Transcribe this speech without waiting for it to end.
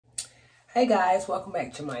Hey guys, welcome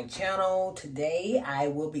back to my channel. Today I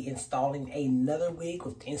will be installing another wig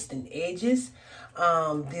with instant edges.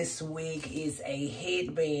 This wig is a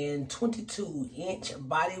headband 22-inch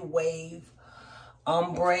body wave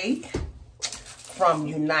ombre from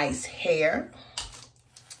Unice Hair. Get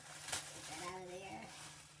that out of there.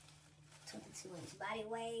 22-inch body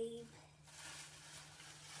wave.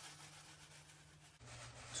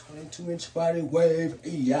 22-inch body wave,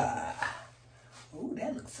 yeah. Ooh,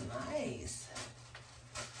 that looks nice.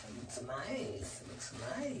 That looks nice. It looks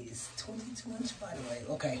nice. 22-inch body wave.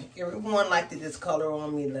 Okay, everyone liked this color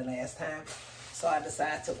on me the last time, so I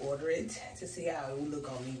decided to order it to see how it would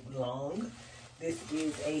look on me long. This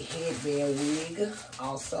is a headband wig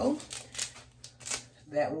also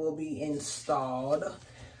that will be installed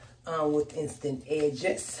with instant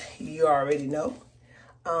edges. You already know.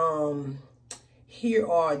 Here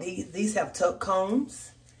are these have tuck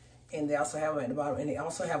combs. And they also have them at the bottom, and they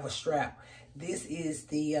also have a strap. This is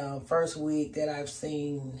the first wig that I've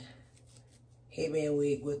seen, headband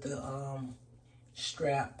wig with the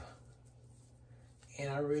strap. And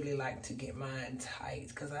I really like to get mine tight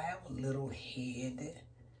because I have a little head.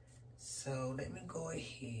 So let me go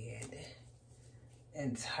ahead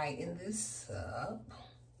and tighten this up.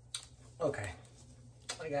 Okay,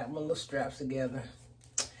 I got my little straps together.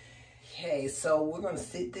 Okay, so we're gonna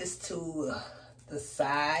sit this to the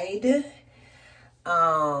side, and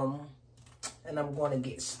I'm going to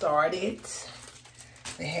get started.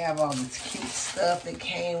 They have all this cute stuff that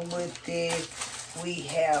came with it. We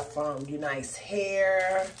have Unice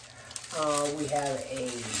Hair. We have a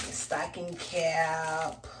stocking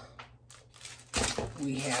cap.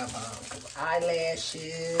 We have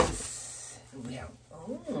eyelashes. We have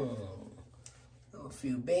a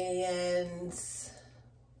few bands.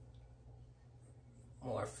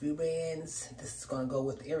 More few bands. This is going to go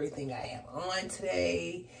with everything I have on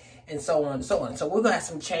today, and so on and so on. So we're going to have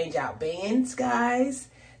some change out bands, guys,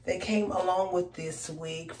 that came along with this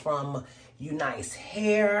wig from Unice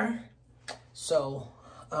Hair. So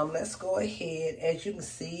let's go ahead. As you can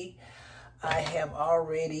see, I have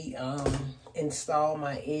already installed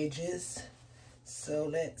my edges. So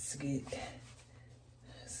let's get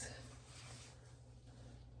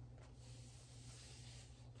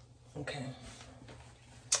okay.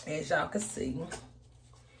 As y'all can see,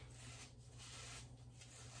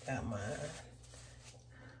 got my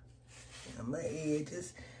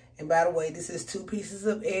edges. And by the way, this is 2 pieces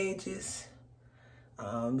of edges.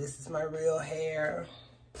 This is my real hair.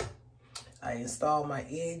 I installed my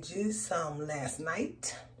edges last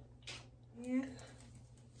night. Yeah.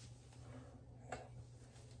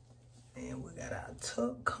 And we got our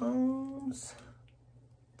tuck combs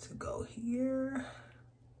to go here.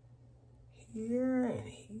 Here and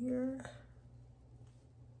here.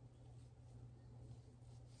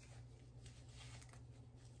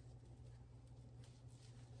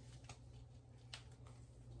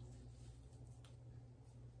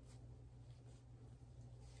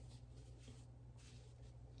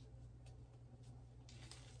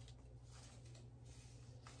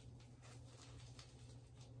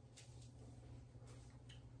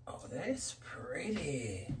 Oh, that's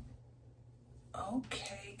pretty.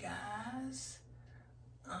 Okay, guys.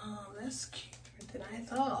 That's cuter than I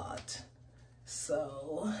thought.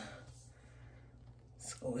 So,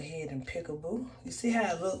 let's go ahead and pick a boo. You see how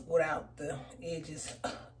I look without the edges?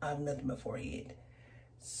 I have nothing but forehead.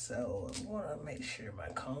 So, I want to make sure my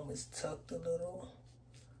comb is tucked a little.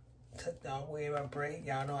 Tucked all the way in my braid.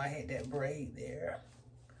 Y'all know I had that braid there.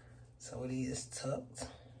 So, it is tucked.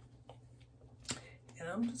 And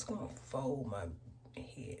I'm just going to fold my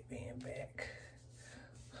headband back.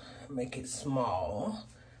 Make it small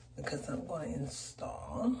because I'm going to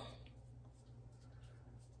install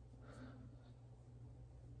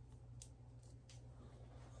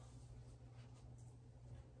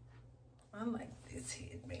I like this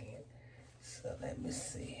headband, so let me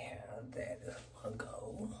see how that is going to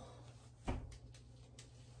go.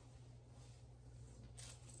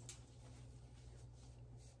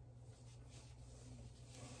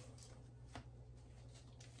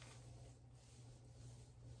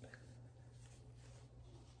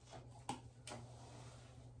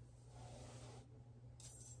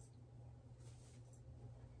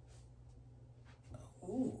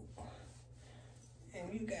 Ooh,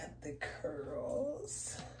 and you got the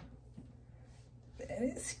curls. That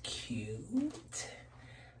is cute.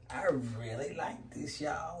 I really like this,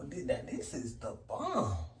 y'all. This is the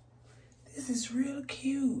bomb. This is real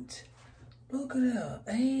cute. Look at her.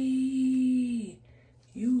 Hey,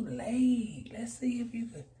 you laid. Let's see if you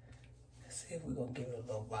can. Let's see if we're gonna give it a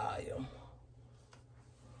little volume.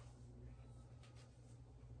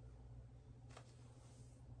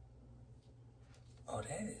 Oh,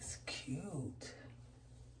 that is cute.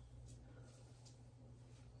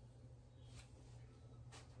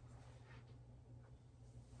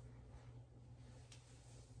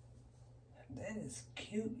 That is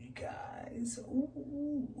cute, you guys.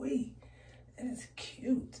 Ooh, wait. That is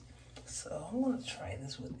cute. So I'm gonna try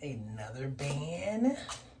this with another band.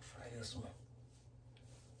 Try this one.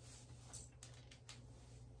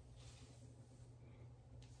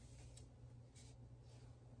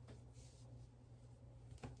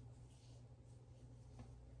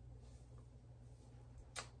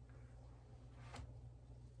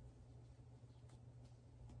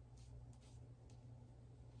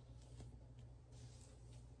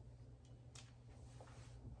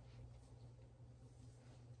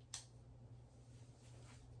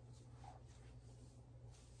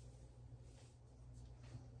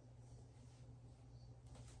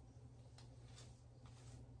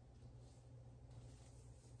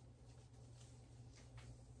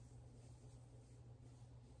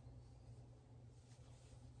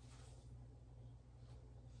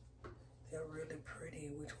 They're really pretty.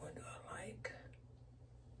 Which one do I like?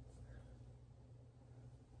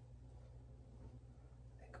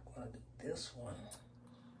 I think I'm gonna do this one.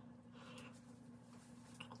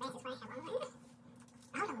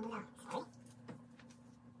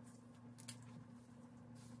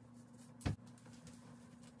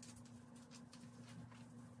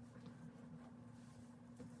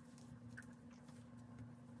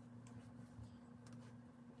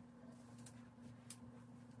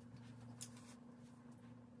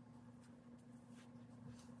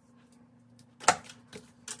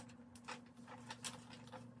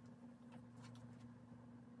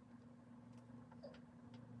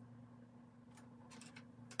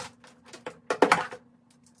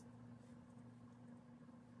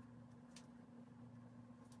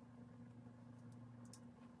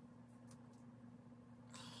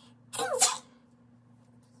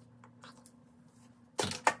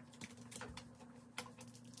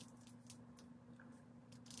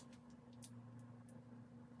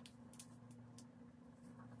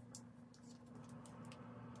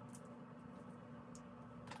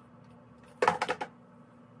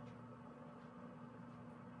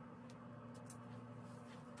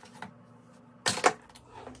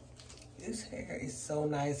 This hair is so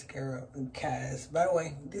nice, girl, guys. By the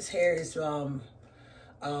way, this hair is from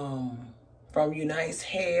Unice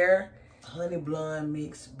Hair, honey blonde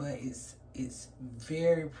mix, but it's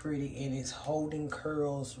very pretty and it's holding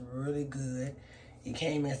curls really good. It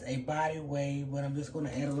came as a body wave, but I'm just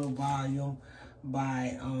gonna add a little volume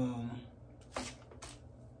by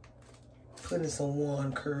putting some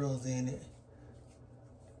wand curls in it.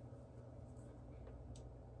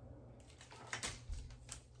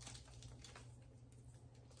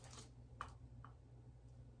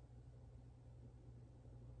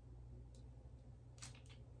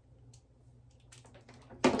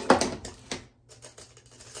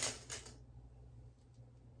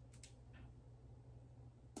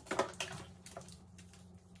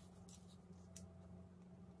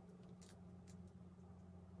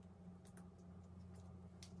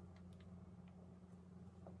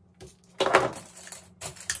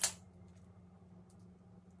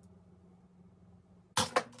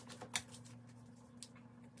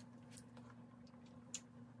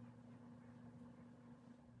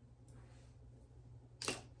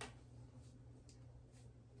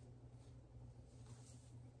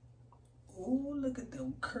 Ooh, look at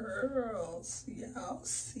them curls. Y'all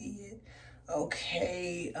see it?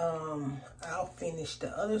 Okay, I'll finish the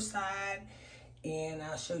other side and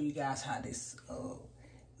I'll show you guys how this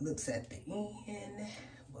looks at the end.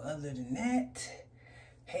 But other than that,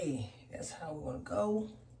 hey, that's how we're gonna go.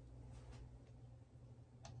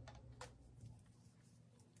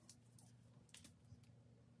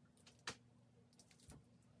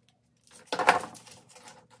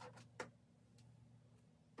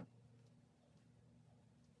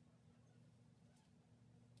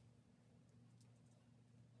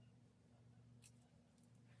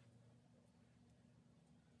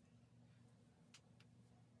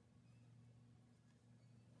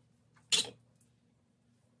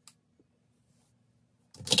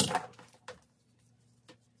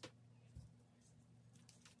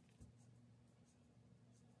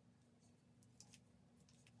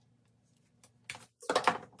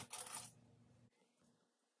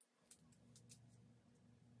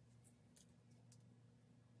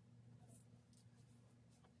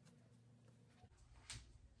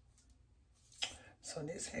 So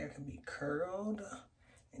this hair can be curled,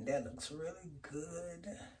 and that looks really good.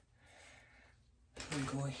 Let me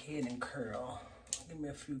go ahead and curl. Give me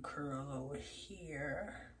a few curls over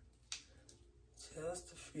here.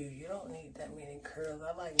 Just a few. You don't need that many curls.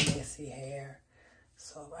 I like messy hair.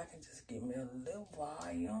 So if I can just give me a little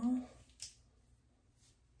volume.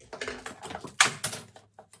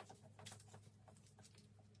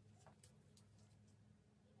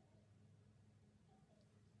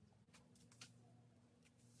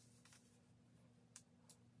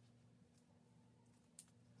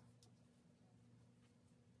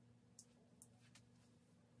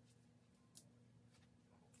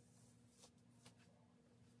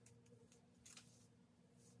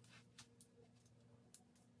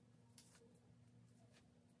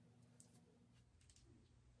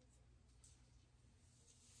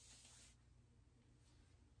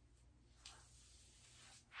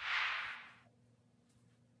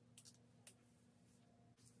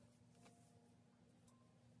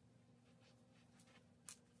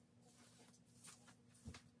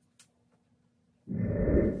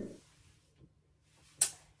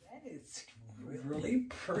 It's really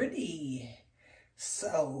pretty.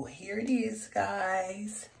 So here it is,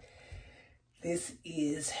 guys. This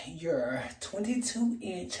is your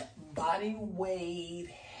 22-inch body wave,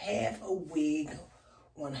 half a wig,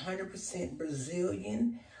 100%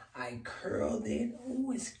 Brazilian. I curled it.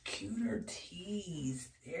 Oh, it's cuter teased.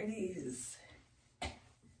 There it is. There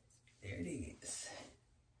it is.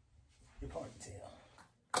 Your ponytail.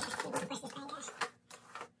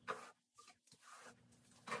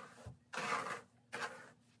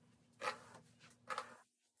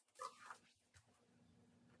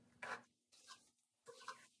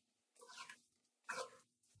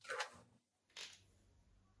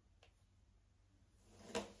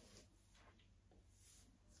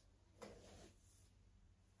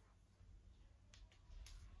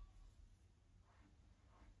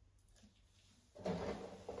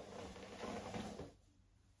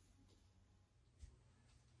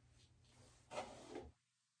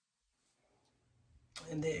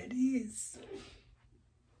 And there it is.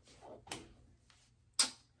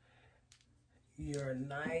 Your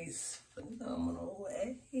nice, phenomenal,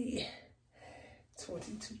 hey,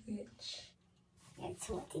 22 inch. Your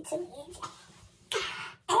 22 inch.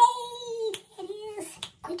 Hey, it is.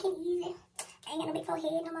 Quick and easy. I ain't got no big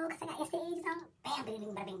forehead no more because I got instantedges on. Bam,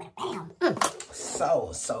 bam, bam, bam, bam.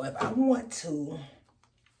 So if I want to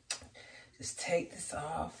just take this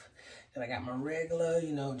off, then I got my regular,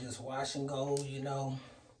 you know, just wash and go, you know,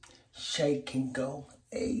 shake and go.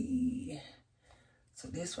 Hey. So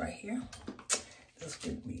this right here, this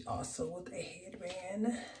could be also with a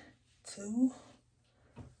headband too.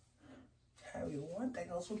 How you want, that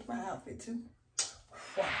goes with my outfit too.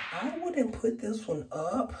 Well, I wouldn't put this one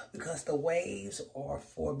up because the waves are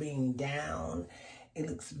for being down. It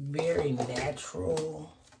looks very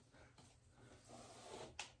natural.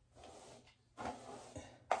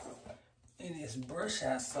 And this brush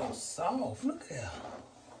is so soft. Look at that.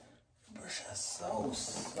 The brush is so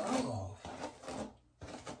soft.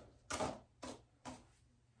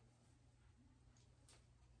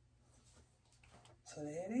 So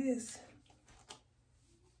there it is.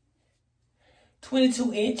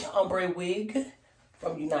 22-inch ombre wig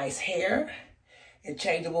from Unice Hair.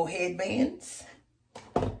 Interchangeable headbands.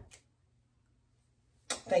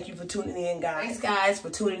 Thank you for tuning in, guys. Thanks, guys, for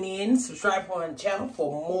tuning in. Subscribe to our channel for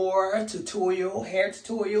more hair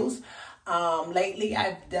tutorials. Lately,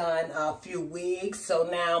 I've done a few wigs, so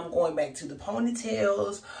now I'm going back to the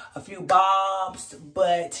ponytails, a few bobs,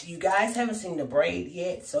 but you guys haven't seen the braid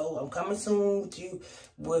yet, so I'm coming soon with you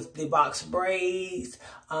with the box braids,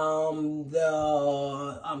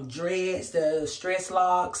 the dreads, the stress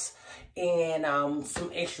locks, and some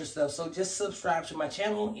extra stuff. So just subscribe to my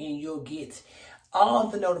channel, and you'll get all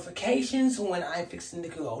the notifications when I'm fixing to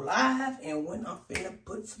go live and when I'm finna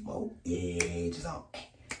put some more edges on.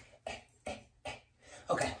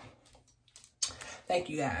 Okay. Thank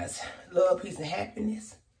you guys. Love, peace, and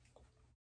happiness.